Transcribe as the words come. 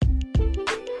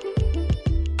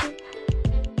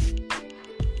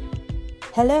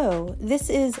Hello, this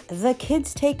is The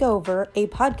Kids Take Over, a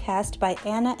podcast by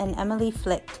Anna and Emily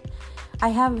Flyckt. I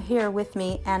have here with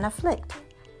me Anna Flyckt.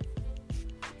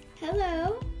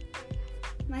 Hello.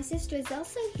 My sister is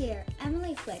also here,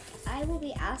 Emily Flyckt. I will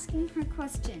be asking her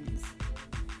questions.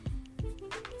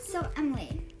 So,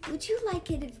 Emily, would you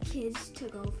like it if kids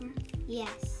took over?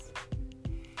 Yes.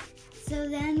 So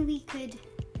then we could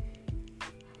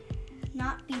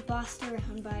not be bossed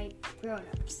around by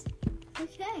grown-ups.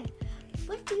 Okay.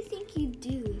 What do you think you'd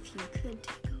do if you could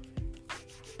take over?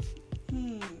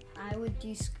 I would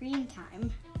do screen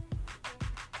time.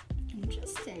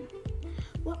 Interesting.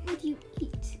 What would you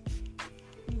eat?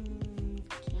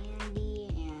 Candy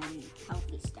and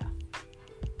healthy stuff.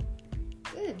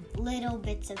 Good. Little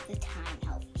bits of the time,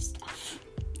 healthy stuff.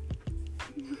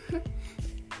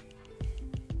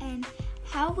 And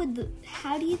how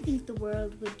do you think the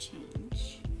world would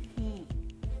change?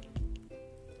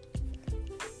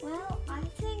 Well, I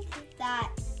think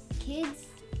that kids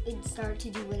would start to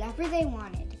do whatever they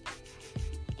wanted,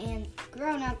 and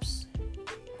grown-ups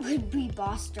would be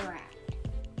bossed around.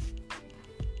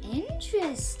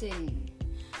 Interesting.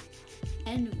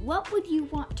 And what would you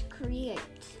want to create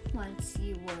once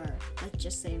you were, let's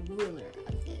just say, ruler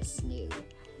of this new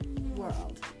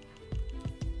world?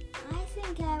 I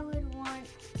think I would want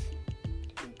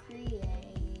to create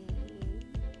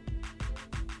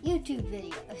YouTube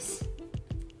videos.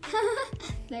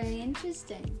 Very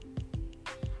interesting.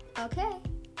 Okay.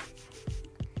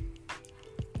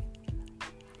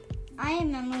 I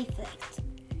am Emily Flyckt.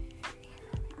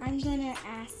 I'm going to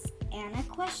ask Anna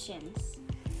questions.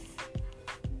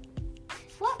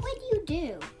 What would you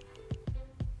do?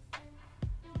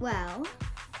 Well,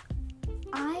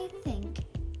 I think,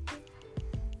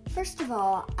 first of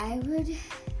all, I would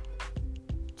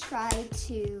try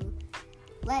to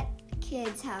let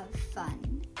kids have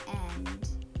fun and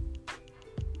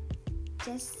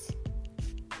just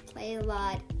play a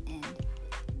lot, and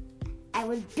I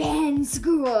would ban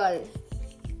school.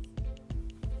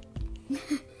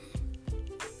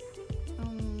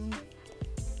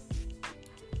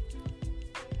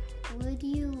 Would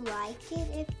you like it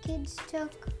if kids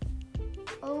took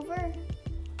over?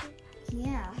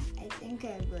 Yeah, I think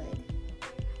I would.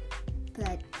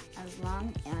 But as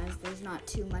long as there's not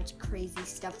too much crazy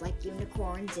stuff like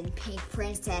unicorns and pink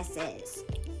princesses.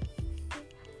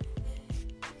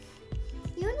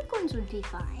 Unicorns would be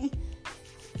fine.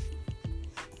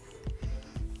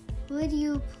 Would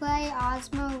you play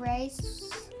Osmo Race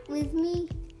with me?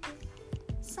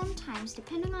 Sometimes,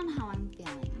 depending on how I'm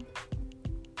feeling.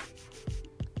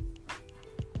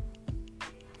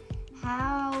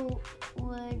 How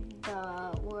would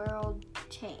the world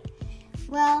change?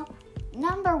 Well,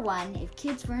 number one, if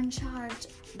kids were in charge,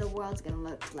 the world's gonna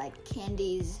look like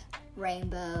candies,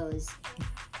 rainbows,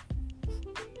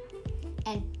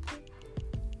 and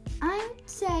I'd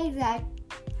say that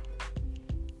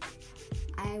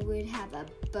I would have a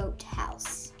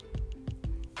boathouse.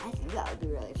 I think that would be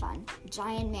really fun.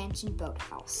 Giant mansion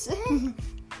boathouse.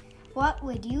 What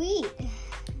would you eat?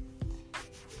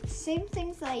 Same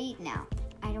things that I eat now.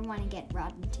 I don't want to get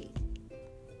rotten teeth.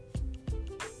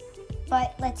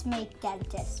 But let's make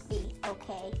dentists be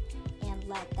okay and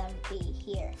let them be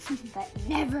here. But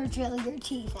never drill your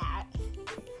teeth out.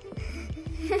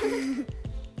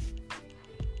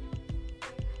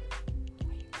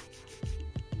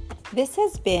 This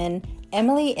has been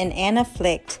Emily and Anna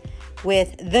Flyckt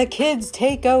with The Kids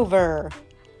Take Over.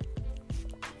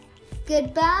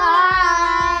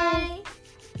 Goodbye.